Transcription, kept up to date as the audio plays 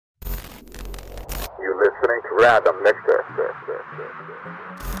listening to Random Mixer.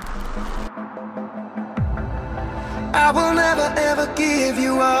 I will never ever give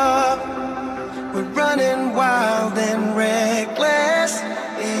you up. We're running wild and reckless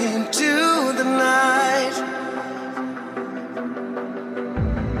into the night.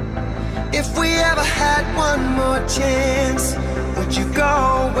 If we ever had one more chance, would you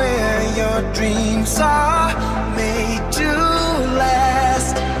go where your dreams are made to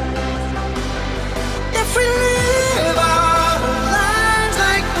last? If we live our lives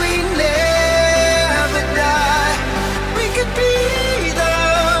like we never die, we could be the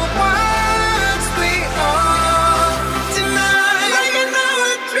ones we are tonight. Like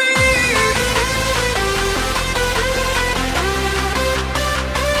another dream.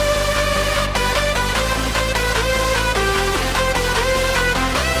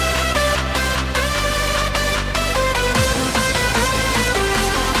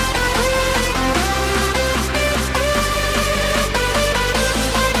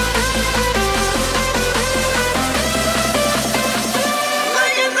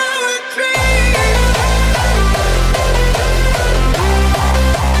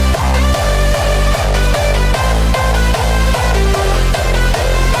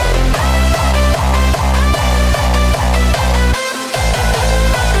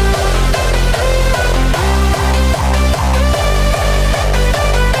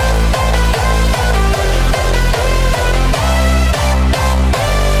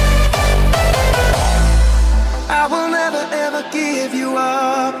 Give you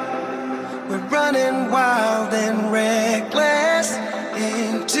up. We're running wild and reckless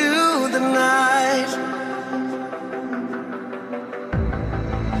into the night.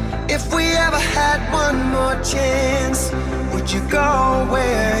 If we ever had one more chance, would you go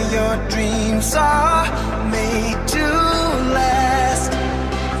where your dreams are made to last?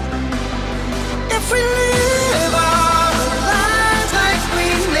 If we live our lives like we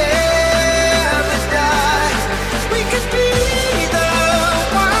never die, we could be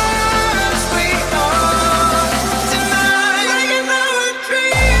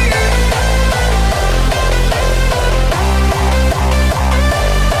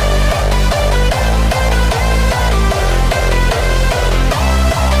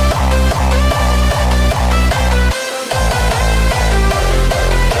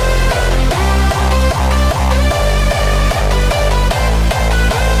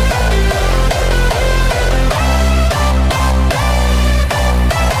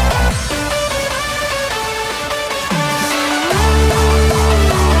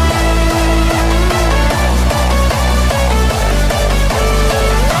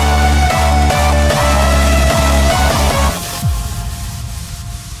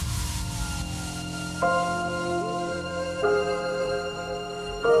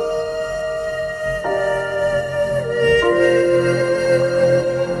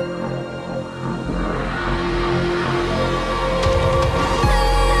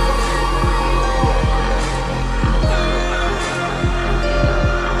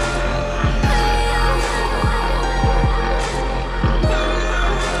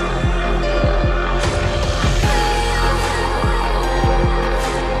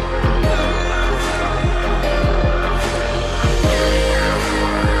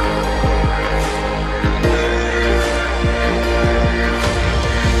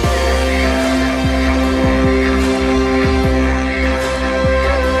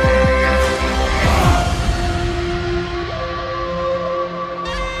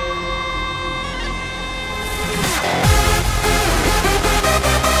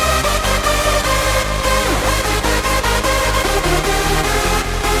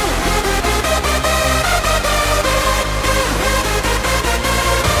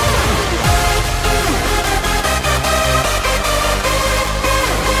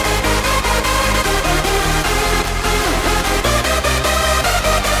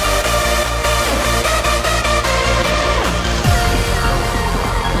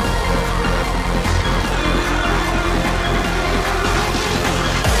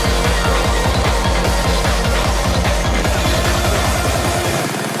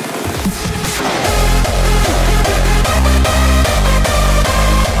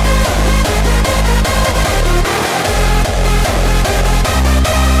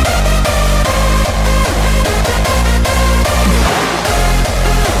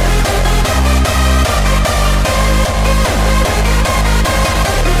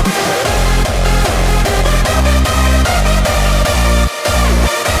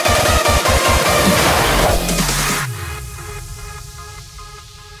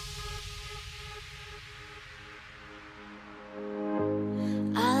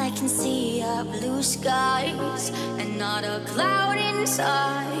can see have blue skies and not a cloud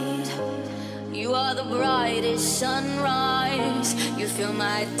inside. You are the brightest sunrise. You fill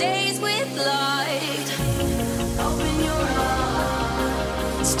my days with light. Open your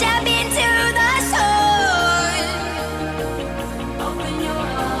heart, step into the sun. Open your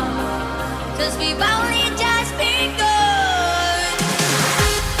heart, 'cause we've only just begun.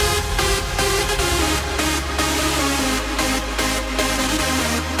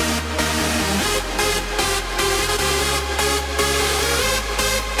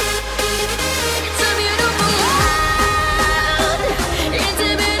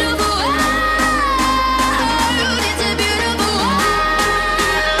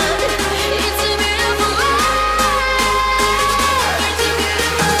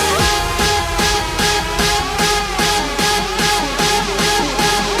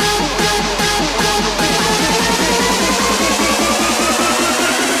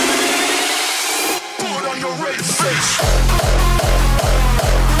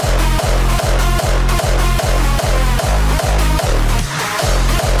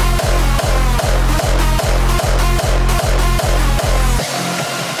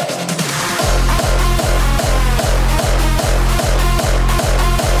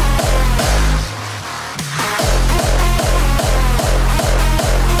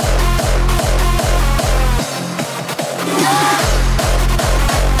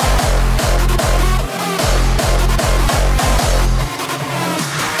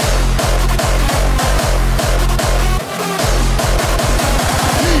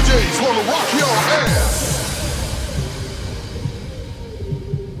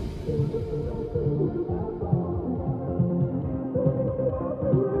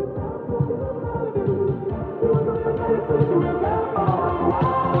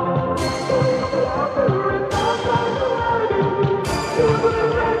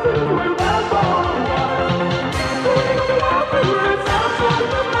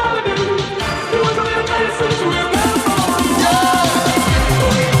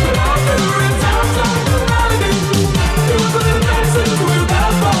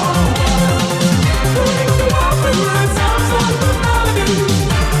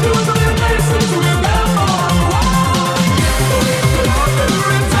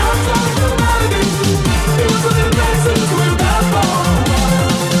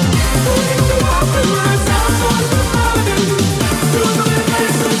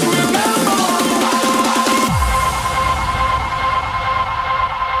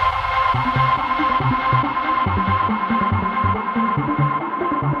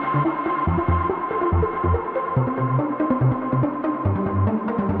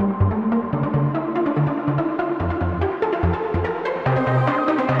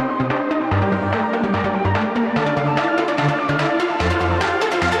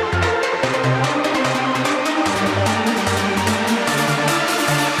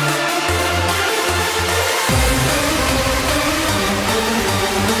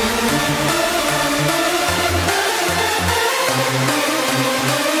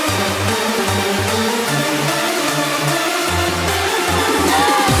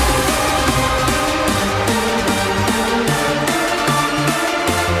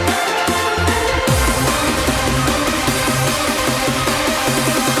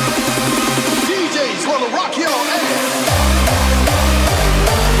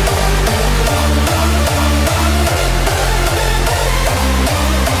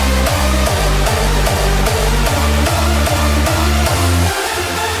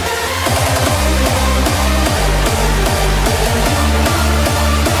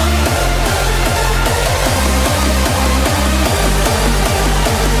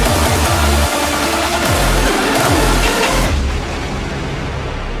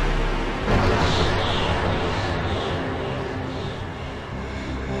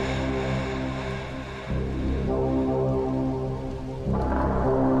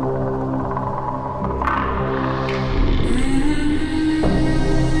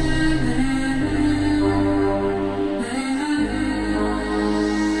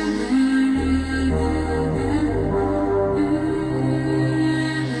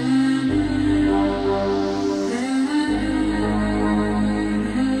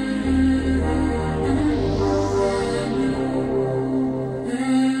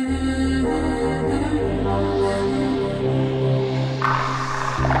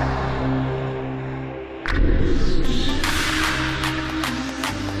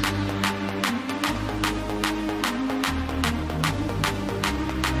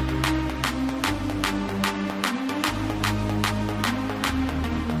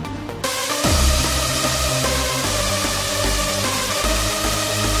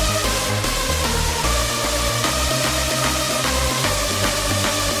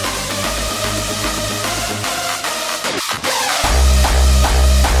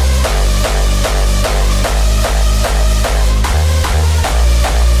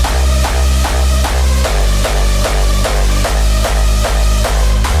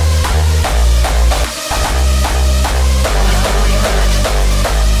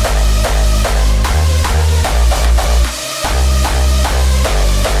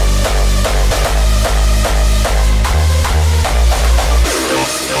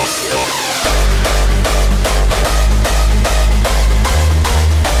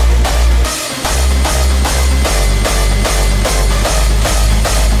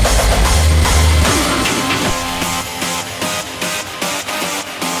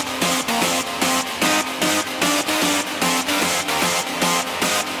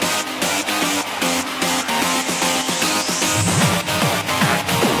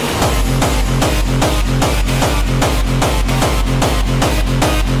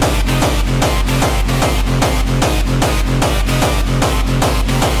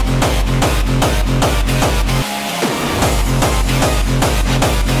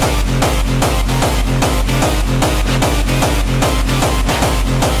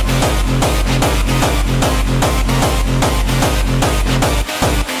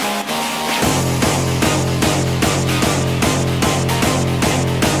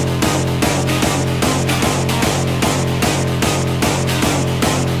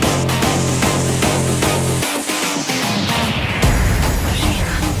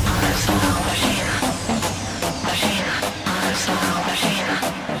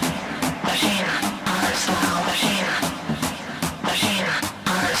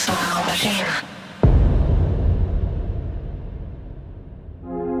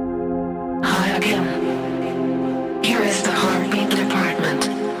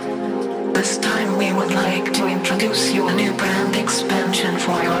 introduce you a new brand expansion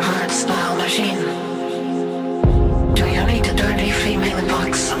for your Hardstyle machine. Do you need a dirty female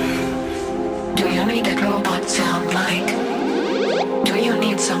box? Do you need a robot sound like? Do you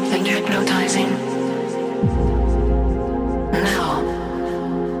need something hypnotizing?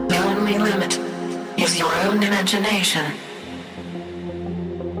 No. The only limit is your own imagination.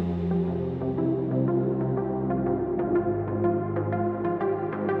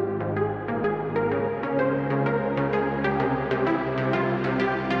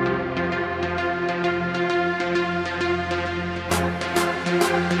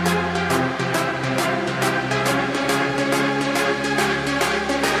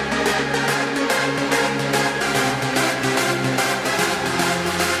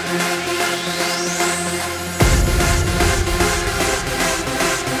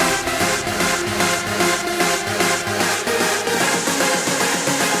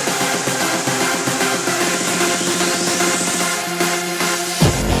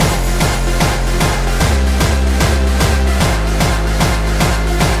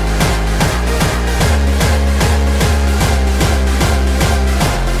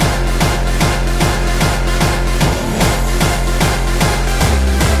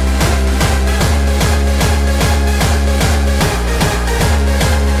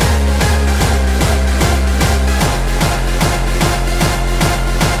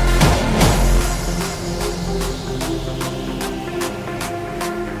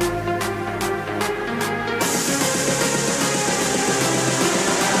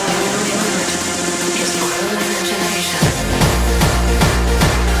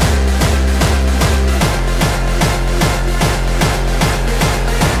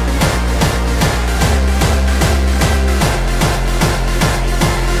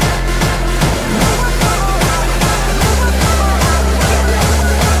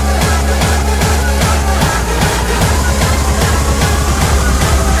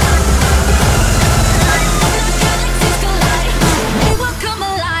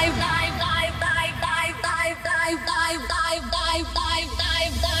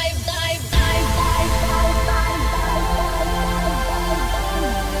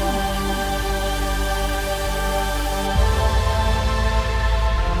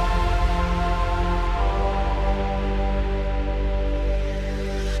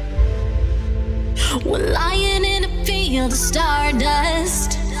 We're lying in a field of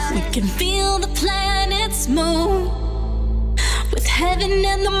stardust. We can feel the planets move, with heaven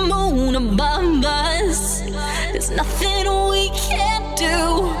and the moon above us. There's nothing we can't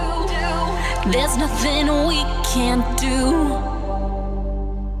do. There's nothing we can't do.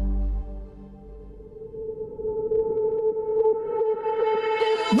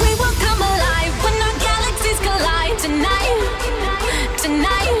 We will come alive when our galaxies collide tonight.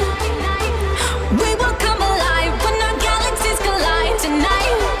 Tonight. We will come alive when our galaxies collide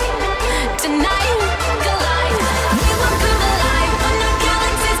tonight. Tonight. Collide. We will come alive when our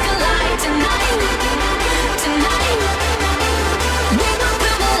galaxies collide tonight. Tonight. We will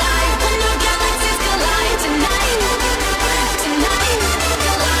come alive when our galaxies collide tonight. Tonight.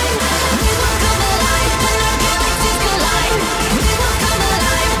 Collide. We will come alive when our galaxies collide. We will come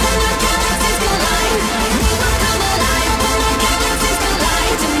alive when our galaxies collide. We will come alive when our galaxies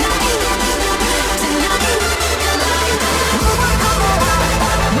collide tonight.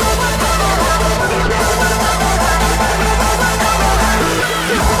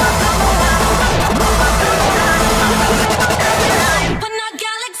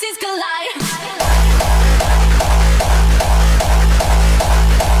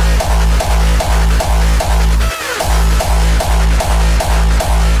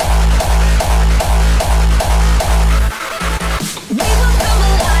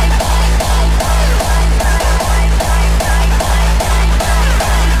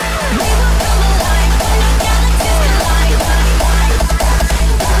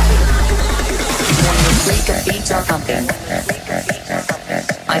 Beats are pumping.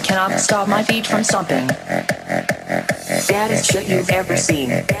 I cannot stop my feet from stomping. Baddest shit you've ever seen.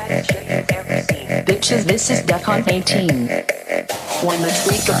 Bitches, this is DEFCON 18. When the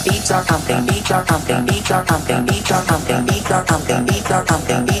freak of beats are pumping, beats are pumping, beats are pumping, beats are pumping, beats are pumping, beats are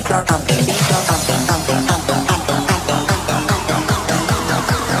pumping, beats are pumping, beats are pumping, pumping, pumping, pumping, pumping.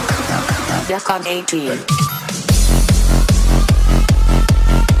 DEFCON 18.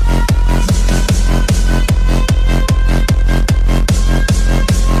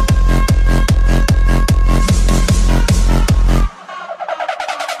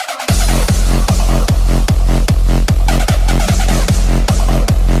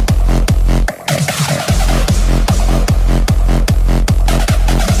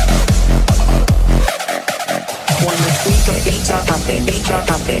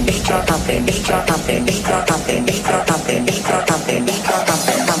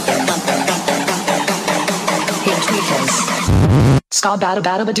 Ska bada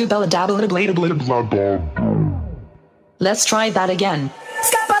bada ba do bella dabba da blade blade blah blah. Let's try that again.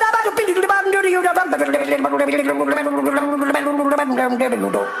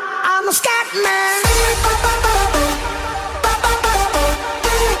 I'm a scat man.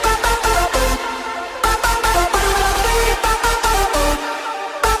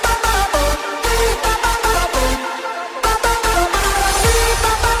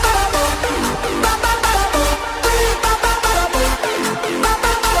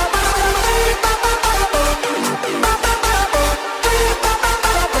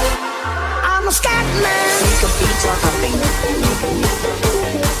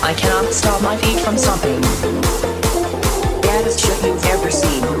 I cannot stop my feet from stomping. Baddest shit you've ever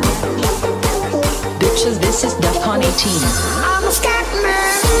seen. Bitches, this is DEFCON 18. I'm a scat man.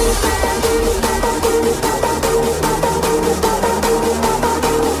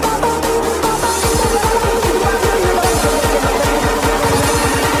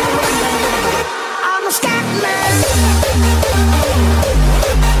 I'm a scat man.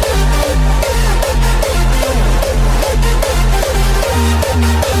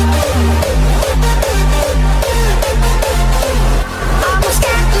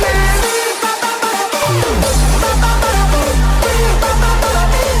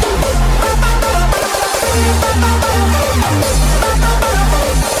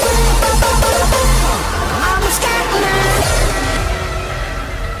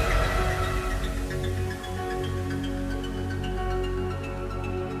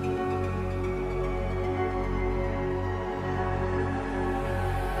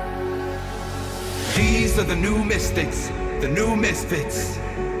 These are the new mystics, the new misfits.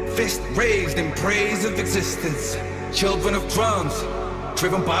 Fist raised in praise of existence. Children of drums,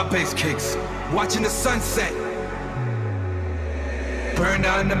 driven by bass kicks. Watching the sunset, burn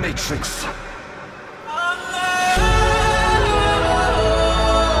out in the matrix.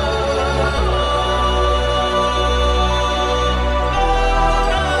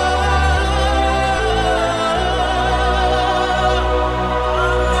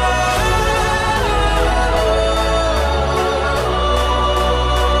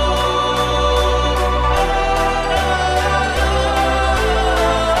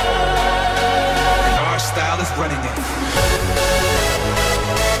 Running it.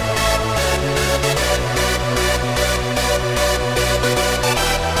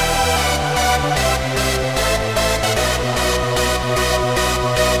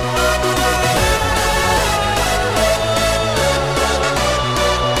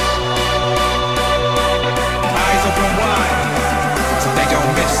 Eyes open wide, so they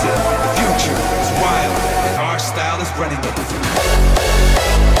don't miss it. The future is wild, and our style is running it.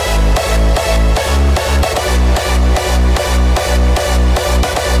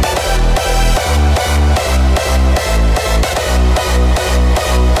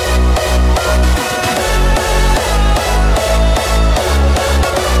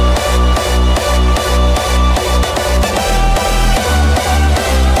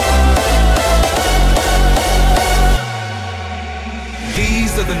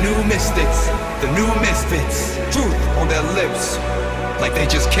 These are the new mystics, the new misfits. Truth on their lips, like they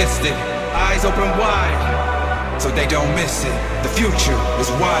just kissed it. Eyes open wide, so they don't miss it. The future is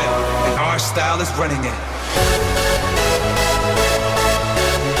wild, and our style is running it.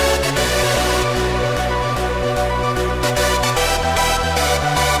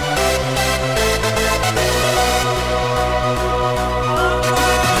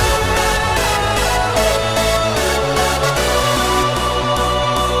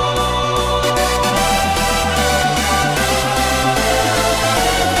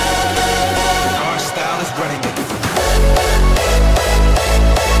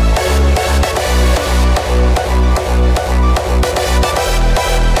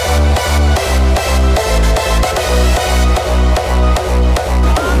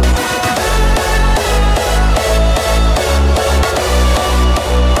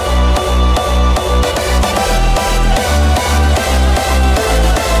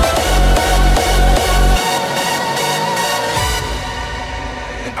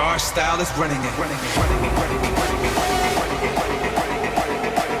 Our style is running it.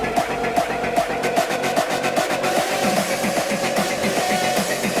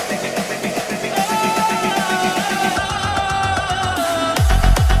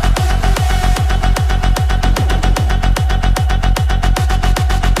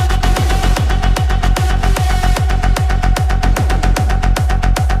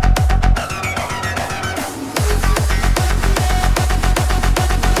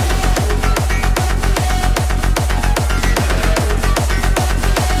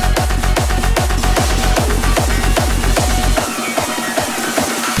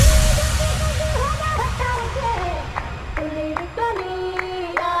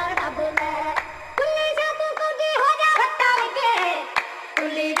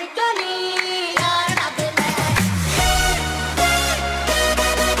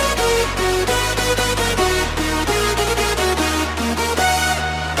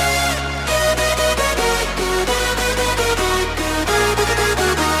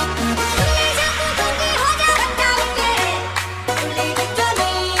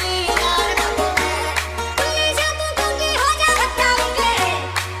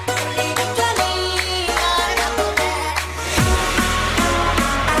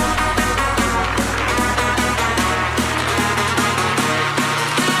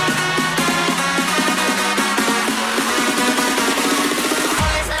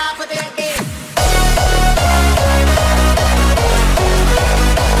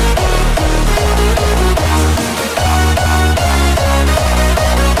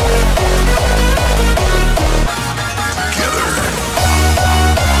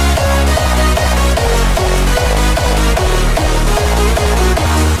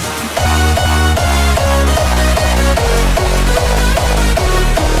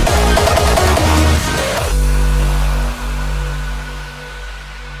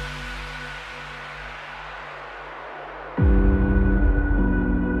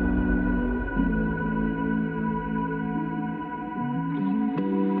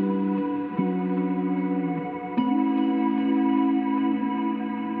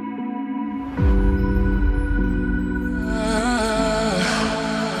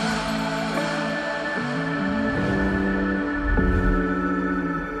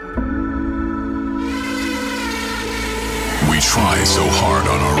 try so hard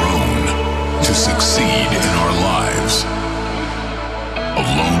on our own to succeed in our lives. A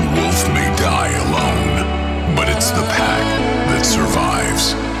lone wolf may die alone, but it's the pack that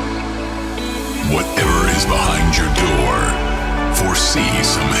survives. Whatever is behind your door, foresee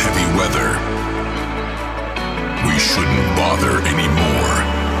some heavy weather. We shouldn't bother anymore,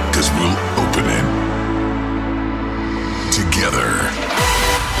 'cause we'll open it together.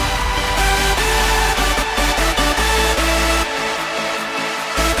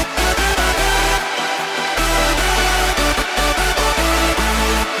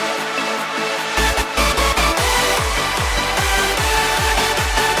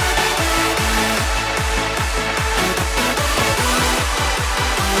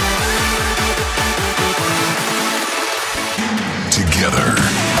 Together.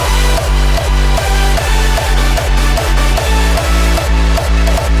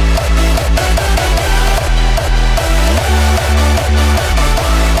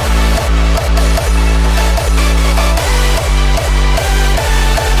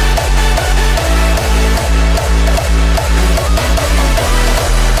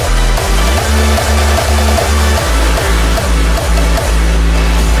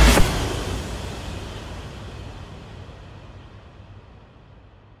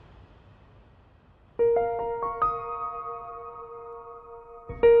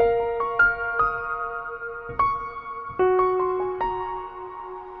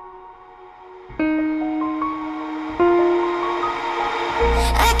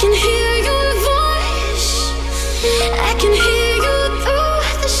 I can hear your voice. I can hear you through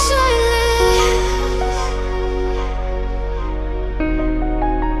the silence.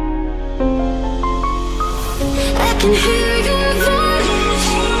 I can hear your voice.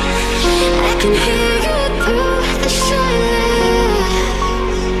 I can hear you through the silence.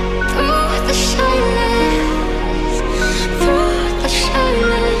 Through the silence. Through the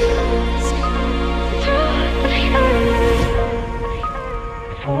silence. Through the silence.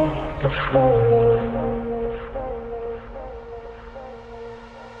 The floor.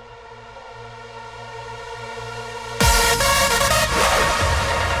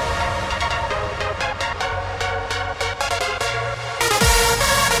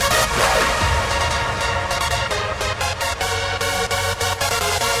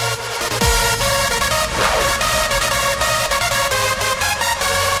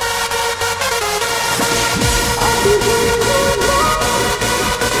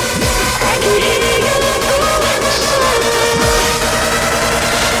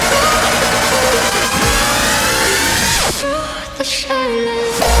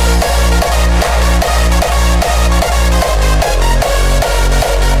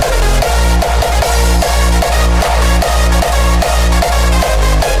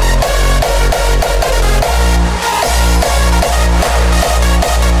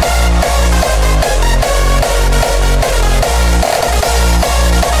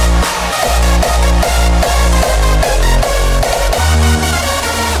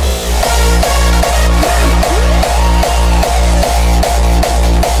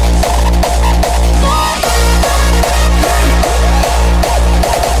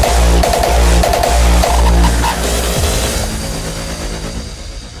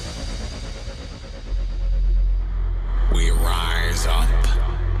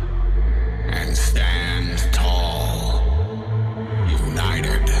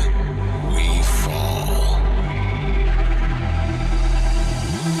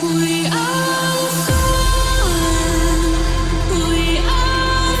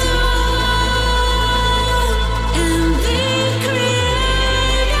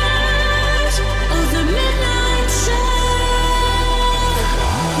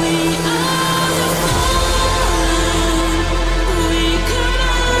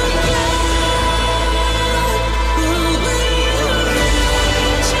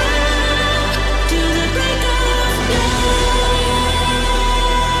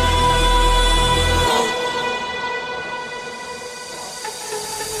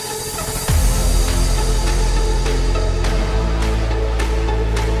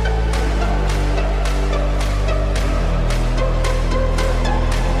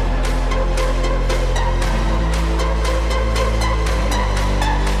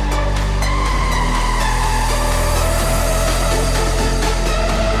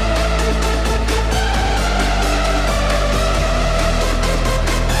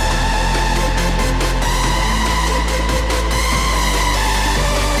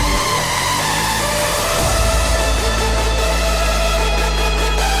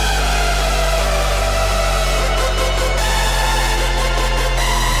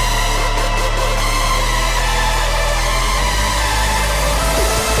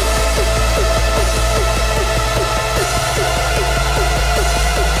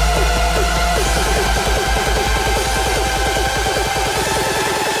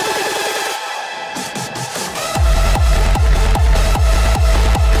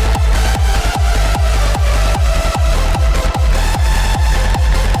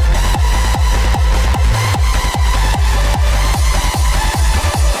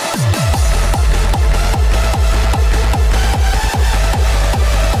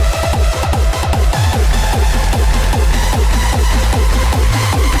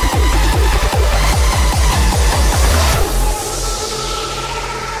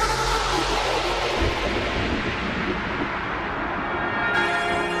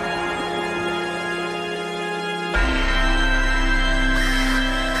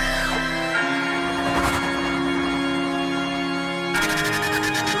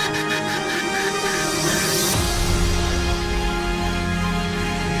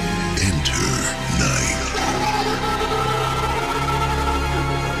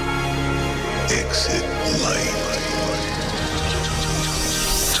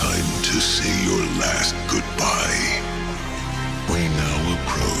 say your last goodbye. We now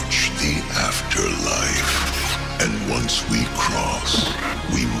approach the afterlife, and once we cross,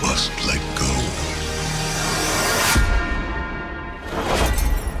 we must let go.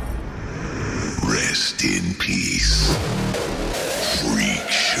 Rest in peace. Freak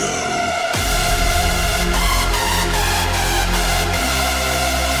Show.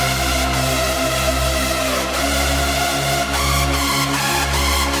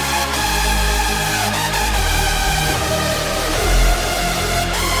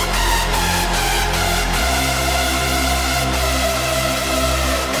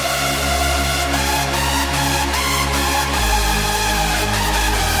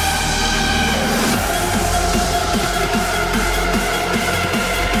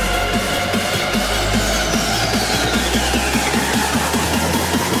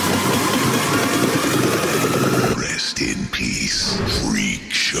 In peace,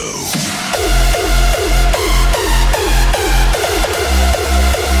 Freak Show.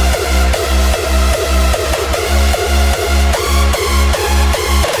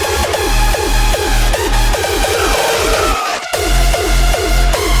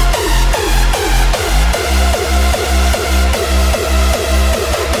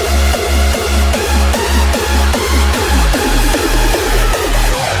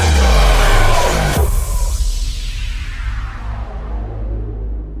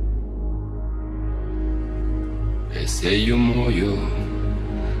 E se io muoio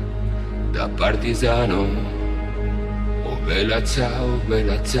da partigiano, oh bella ciao,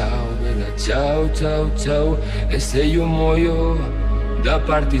 bella ciao, bella ciao, ciao, ciao. E se io muoio da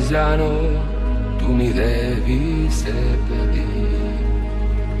partigiano, tu mi devi seppellire,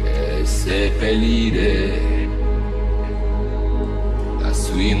 e seppellire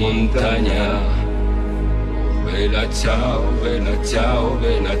lassù in montagna. Bella ciao, bella ciao,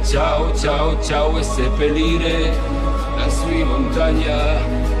 bella ciao, ciao, ciao. E seppellire lassù in montagna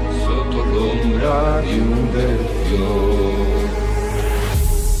sotto l'ombra di un bel fiore.